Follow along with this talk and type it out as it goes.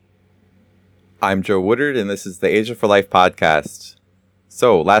I'm Joe Woodard, and this is the Asia for Life podcast.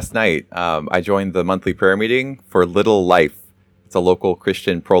 So last night, I joined the monthly prayer meeting for Little Life. It's a local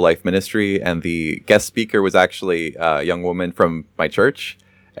Christian pro-life ministry, and the guest speaker was actually a young woman from my church,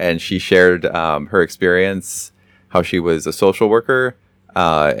 and she shared her experience, how she was a social worker,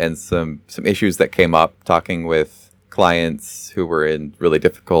 and some issues that came up talking with clients who were in really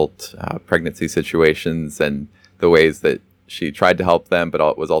difficult pregnancy situations, and the ways that she tried to help them,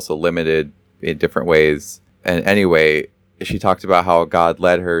 but was also limited in different ways. And anyway, she talked about how God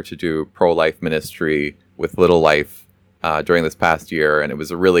led her to do pro-life ministry with Little Life during this past year, and it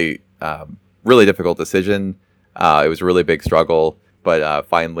was a really difficult decision. It was a really big struggle, but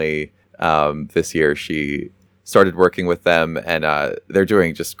finally this year she started working with them, and they're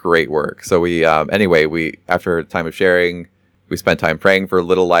doing just great work. So we after a time of sharing, we spent time praying for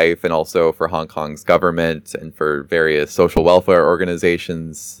Little Life and also for Hong Kong's government and for various social welfare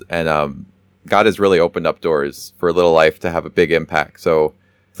organizations. And God has really opened up doors for Little Life to have a big impact. So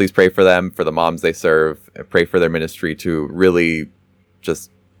please pray for them, for the moms they serve, and pray for their ministry to really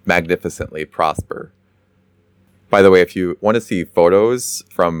just magnificently prosper. By the way, if you want to see photos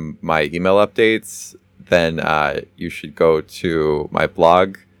from my email updates, then you should go to my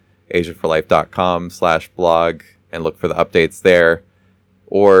blog, asiaforlife.com/blog, and look for the updates there.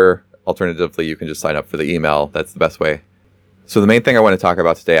 Or alternatively, you can just sign up for the email. That's the best way. So the main thing I want to talk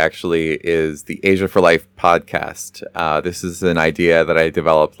about today actually is the Asia for Life podcast. This is an idea that I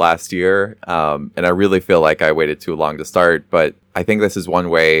developed last year, and I really feel like I waited too long to start, but I think this is one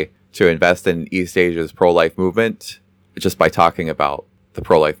way to invest in East Asia's pro-life movement just by talking about the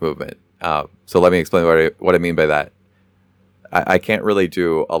pro-life movement. So let me explain what I mean by that. I can't really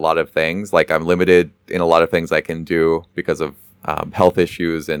do a lot of things. Like, I'm limited in a lot of things I can do because of health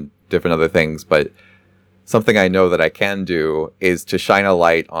issues and different other things, but something I know that I can do is to shine a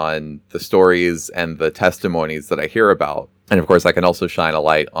light on the stories and the testimonies that I hear about. And of course, I can also shine a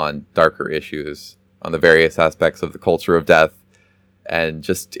light on darker issues, on the various aspects of the culture of death, and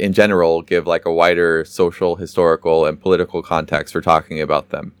just in general give like a wider social, historical, and political context for talking about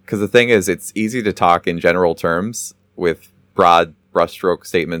them. Because the thing is, it's easy to talk in general terms with broad brushstroke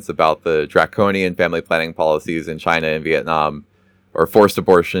statements about the draconian family planning policies in China and Vietnam, or forced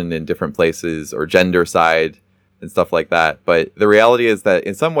abortion in different places, or gendercide and stuff like that. But the reality is that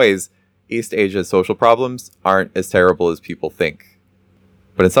in some ways, East Asia's social problems aren't as terrible as people think.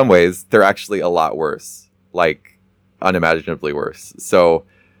 But in some ways, they're actually a lot worse, like unimaginably worse. So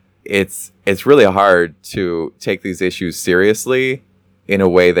it's really hard to take these issues seriously in a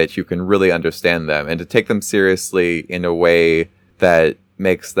way that you can really understand them, and to take them seriously in a way that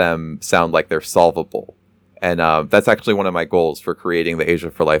makes them sound like they're solvable. And that's actually one of my goals for creating the Asia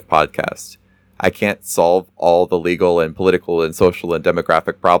for Life podcast. I can't solve all the legal and political and social and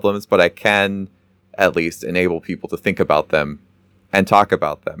demographic problems, but I can at least enable people to think about them and talk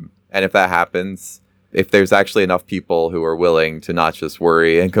about them. And if that happens, if there's actually enough people who are willing to not just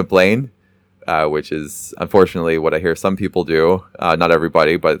worry and complain, which is unfortunately what I hear some people do, not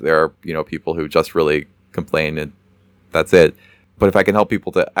everybody, but there are people who just really complain and that's it. But if I can help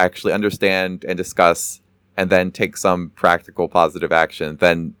people to actually understand and discuss and then take some practical positive action,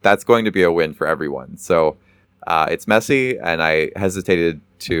 then that's going to be a win for everyone. So it's messy, and I hesitated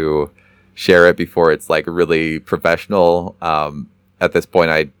to share it before it's like really professional. At this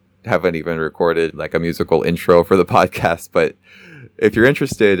point, I haven't even recorded like a musical intro for the podcast, but if you're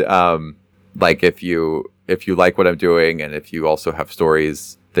interested, like if you like what I'm doing, and if you also have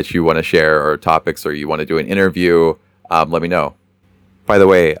stories that you want to share or topics, or you want to do an interview, let me know. By the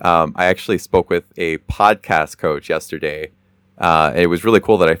way, I actually spoke with a podcast coach yesterday. It was really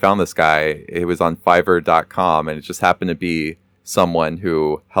cool that I found this guy. It was on Fiverr.com, and it just happened to be someone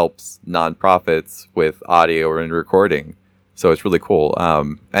who helps nonprofits with audio and recording. So it's really cool.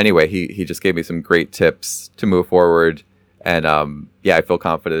 Anyway, he just gave me some great tips to move forward. And I feel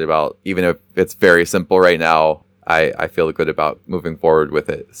confident about, even if it's very simple right now, I feel good about moving forward with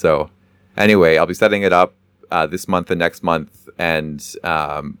it. So anyway, I'll be setting it up this month and next month, and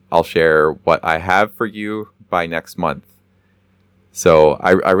I'll share what I have for you by next month. So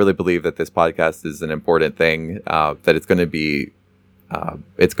I really believe that this podcast is an important thing, that it's going to be,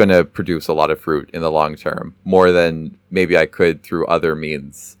 it's going to produce a lot of fruit in the long term, more than maybe I could through other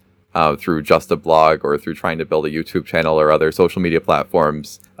means, through just a blog or through trying to build a YouTube channel or other social media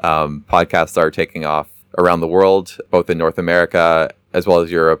platforms. Podcasts are taking off around the world, both in North America as well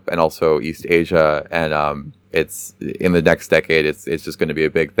as Europe, and also East Asia. And it's in the next decade, it's just going to be a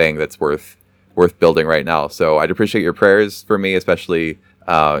big thing that's worth building right now. So I'd appreciate your prayers for me, especially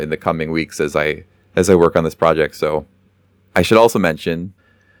in the coming weeks as I work on this project. So I should also mention,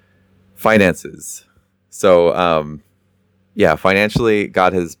 finances. So, yeah, financially,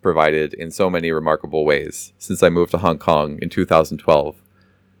 God has provided in so many remarkable ways since I moved to Hong Kong in 2012.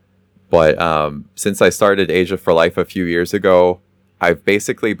 But since I started Asia for Life a few years ago, I've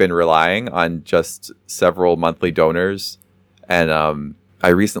basically been relying on just several monthly donors. And I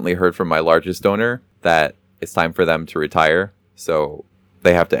recently heard from my largest donor that it's time for them to retire. So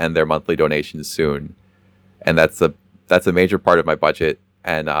they have to end their monthly donations soon. And that's a major part of my budget.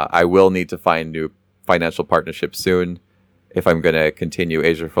 And I will need to find new financial partnerships soon if I'm going to continue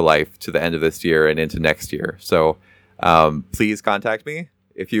Asia for Life to the end of this year and into next year. So please contact me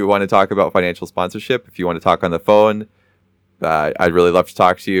if you want to talk about financial sponsorship. If you want to talk on the phone, I'd really love to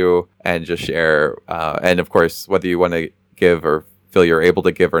talk to you and just share. And of course, whether you want to give or feel you're able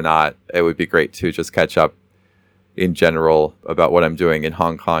to give or not, it would be great to just catch up in general about what I'm doing in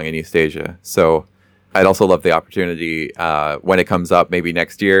Hong Kong and East Asia. So I'd also love the opportunity when it comes up, maybe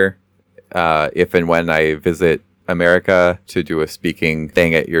next year, if and when I visit America, to do a speaking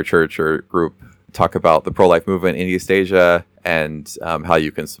thing at your church or group, talk about the pro-life movement in East Asia and how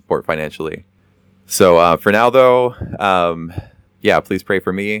you can support financially. So for now, though, yeah, please pray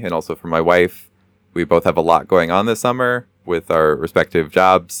for me and also for my wife. We both have a lot going on this summer with our respective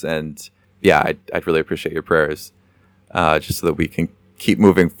jobs. And yeah, I'd really appreciate your prayers just so that we can keep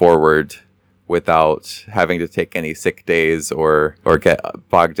moving forward without having to take any sick days or get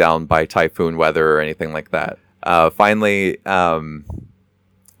bogged down by typhoon weather or anything like that. Finally,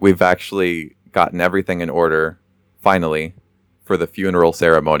 we've actually gotten everything in order, finally, for the funeral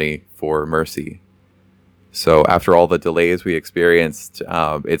ceremony for Mercy. So after all the delays we experienced,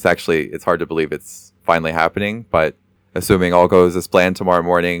 it's hard to believe it's finally happening, but assuming all goes as planned tomorrow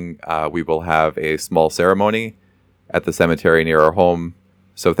morning, we will have a small ceremony at the cemetery near our home.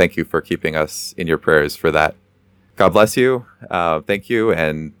 So thank you for keeping us in your prayers for that. God bless you. Thank you,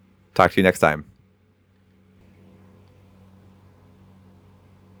 and talk to you next time.